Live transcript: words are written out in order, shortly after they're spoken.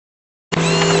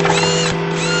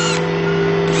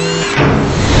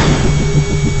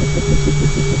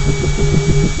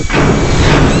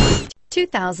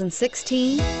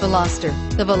2016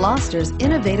 Veloster. The Veloster's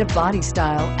innovative body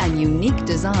style and unique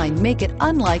design make it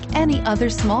unlike any other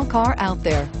small car out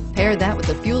there. Pair that with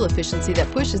the fuel efficiency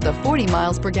that pushes the 40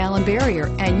 miles per gallon barrier,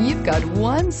 and you've got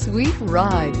one sweet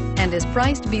ride, and is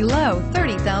priced below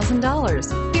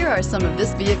 $30,000. Here are some of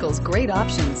this vehicle's great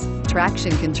options: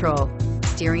 traction control,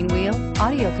 steering wheel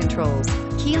audio controls,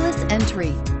 keyless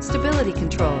entry, stability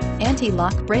control,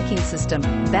 anti-lock braking system,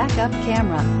 backup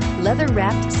camera,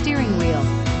 leather-wrapped steering wheel,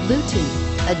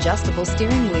 Bluetooth, adjustable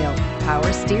steering wheel,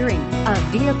 power steering. A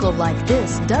vehicle like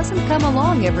this doesn't come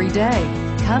along every day.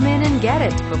 Come in and get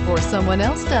it before someone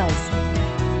else does.